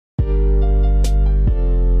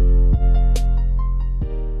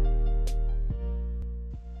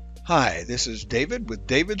Hi, this is David with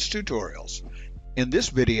David's Tutorials. In this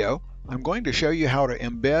video, I'm going to show you how to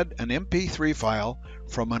embed an MP3 file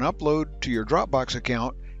from an upload to your Dropbox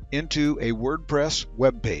account into a WordPress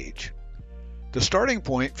web page. The starting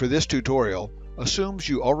point for this tutorial assumes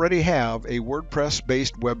you already have a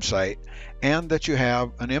WordPress-based website and that you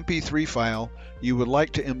have an MP3 file you would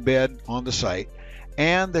like to embed on the site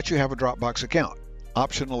and that you have a Dropbox account,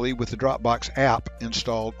 optionally with the Dropbox app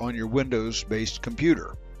installed on your Windows-based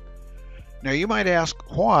computer. Now you might ask,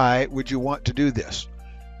 why would you want to do this?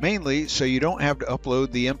 Mainly so you don't have to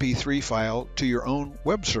upload the MP3 file to your own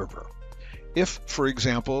web server. If, for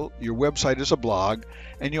example, your website is a blog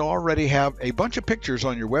and you already have a bunch of pictures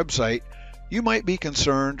on your website, you might be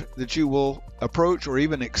concerned that you will approach or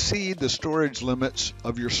even exceed the storage limits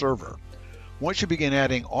of your server. Once you begin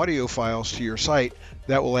adding audio files to your site,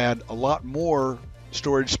 that will add a lot more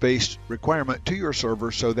storage space requirement to your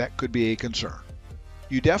server, so that could be a concern.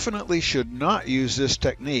 You definitely should not use this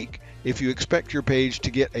technique if you expect your page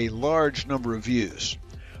to get a large number of views.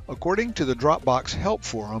 According to the Dropbox Help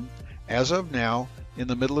Forum, as of now, in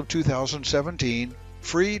the middle of 2017,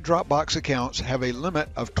 free Dropbox accounts have a limit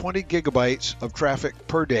of 20 gigabytes of traffic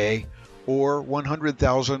per day or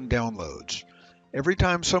 100,000 downloads. Every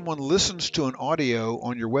time someone listens to an audio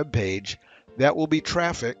on your web page, that will be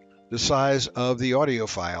traffic the size of the audio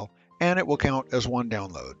file, and it will count as one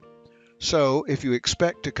download. So, if you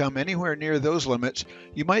expect to come anywhere near those limits,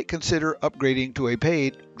 you might consider upgrading to a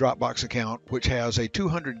paid Dropbox account which has a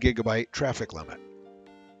 200 gigabyte traffic limit.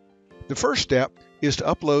 The first step is to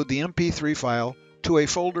upload the MP3 file to a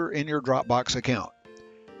folder in your Dropbox account.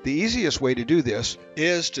 The easiest way to do this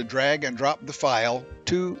is to drag and drop the file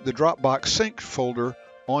to the Dropbox synced folder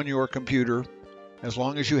on your computer, as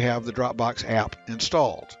long as you have the Dropbox app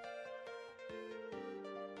installed.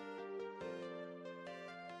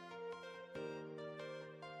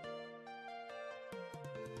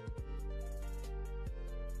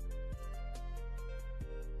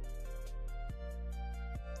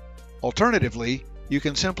 Alternatively, you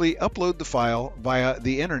can simply upload the file via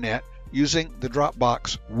the internet using the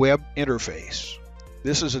Dropbox web interface.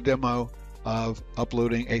 This is a demo of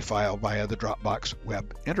uploading a file via the Dropbox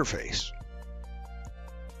web interface.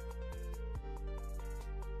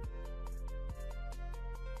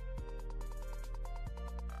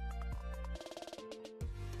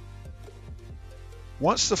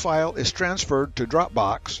 Once the file is transferred to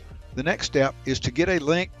Dropbox, the next step is to get a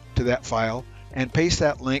link to that file and paste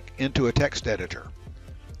that link into a text editor.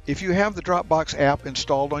 If you have the Dropbox app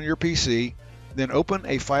installed on your PC, then open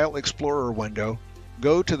a File Explorer window,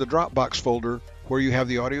 go to the Dropbox folder where you have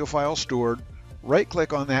the audio file stored,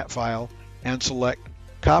 right-click on that file, and select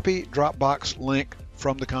Copy Dropbox Link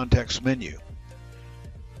from the context menu.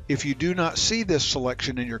 If you do not see this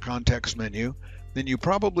selection in your context menu, then you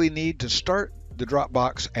probably need to start the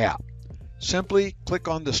Dropbox app. Simply click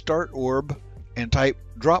on the Start orb and type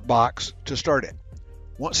Dropbox to start it.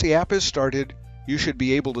 Once the app is started, you should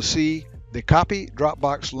be able to see the Copy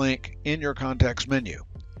Dropbox link in your context menu.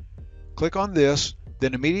 Click on this,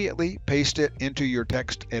 then immediately paste it into your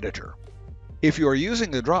text editor. If you are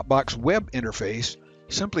using the Dropbox web interface,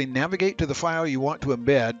 simply navigate to the file you want to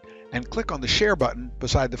embed and click on the Share button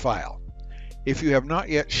beside the file. If you have not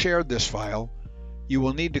yet shared this file, you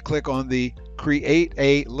will need to click on the Create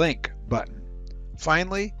a Link button.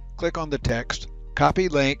 Finally, click on the text, copy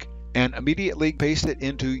link, and immediately paste it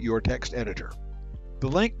into your text editor. The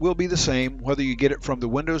link will be the same whether you get it from the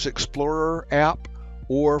Windows Explorer app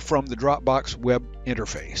or from the Dropbox web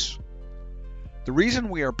interface. The reason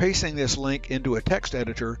we are pasting this link into a text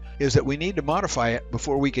editor is that we need to modify it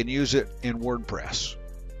before we can use it in WordPress.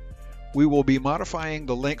 We will be modifying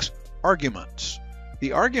the link's arguments.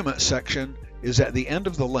 The argument section is at the end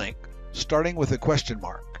of the link, starting with a question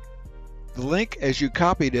mark. The link as you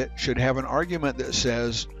copied it should have an argument that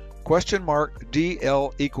says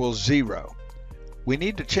 $DL equals 0. We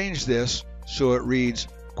need to change this so it reads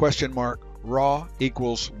 $raw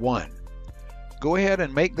equals 1. Go ahead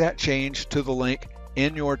and make that change to the link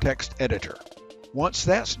in your text editor. Once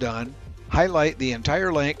that's done, highlight the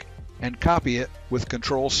entire link and copy it with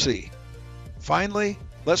Ctrl-C. Finally,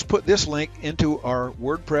 let's put this link into our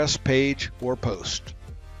WordPress page or post.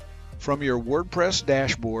 From your WordPress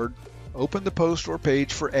dashboard, open the post or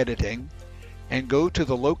page for editing and go to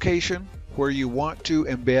the location where you want to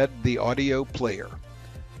embed the audio player.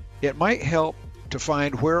 It might help to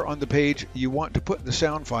find where on the page you want to put the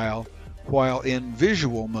sound file while in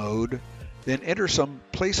visual mode, then enter some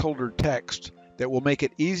placeholder text that will make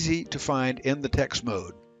it easy to find in the text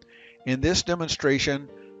mode. In this demonstration,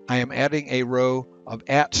 I am adding a row of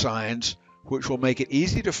 @ signs which will make it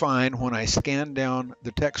easy to find when I scan down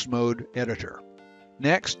the text mode editor.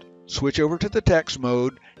 Next, switch over to the text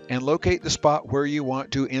mode and locate the spot where you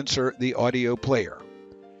want to insert the audio player.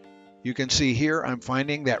 You can see here I'm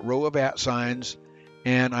finding that row of @ signs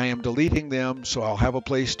and I am deleting them so I'll have a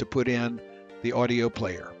place to put in the audio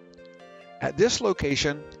player. At this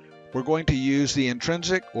location, we're going to use the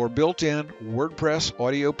intrinsic or built-in WordPress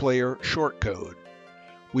audio player shortcode.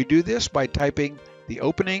 We do this by typing the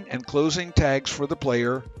opening and closing tags for the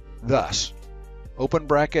player, thus: open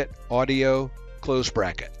bracket, audio, close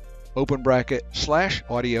bracket, open bracket,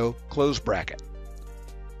 /audio, close bracket.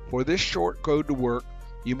 For this shortcode to work,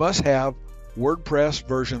 you must have WordPress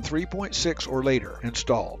version 3.6 or later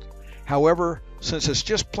installed. However, since it's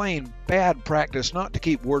just plain bad practice not to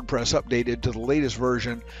keep WordPress updated to the latest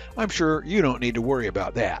version, I'm sure you don't need to worry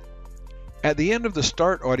about that. At the end of the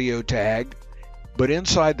start audio tag, but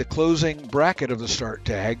inside the closing bracket of the start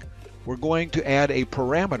tag, we're going to add a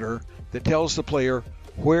parameter that tells the player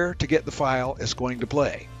where to get the file it's going to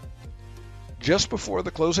play. Just before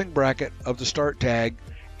the closing bracket of the start tag,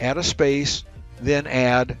 add a space, then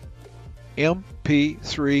add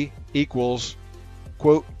MP3 equals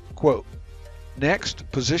quote, quote.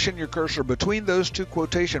 Next, position your cursor between those two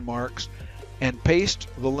quotation marks and paste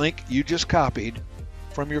the link you just copied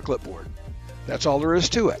from your clipboard. That's all there is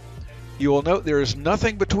to it. You will note there is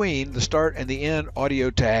nothing between the start and the end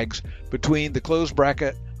audio tags between the close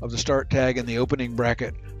bracket of the start tag and the opening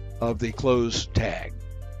bracket of the close tag.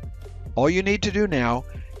 All you need to do now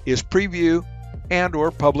is preview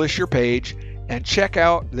and/or publish your page and check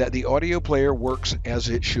out that the audio player works as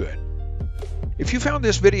it should. If you found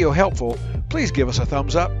this video helpful, please give us a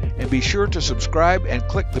thumbs up and be sure to subscribe and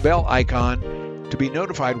click the bell icon to be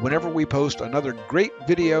notified whenever we post another great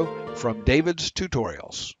video from David's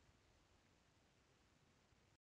Tutorials.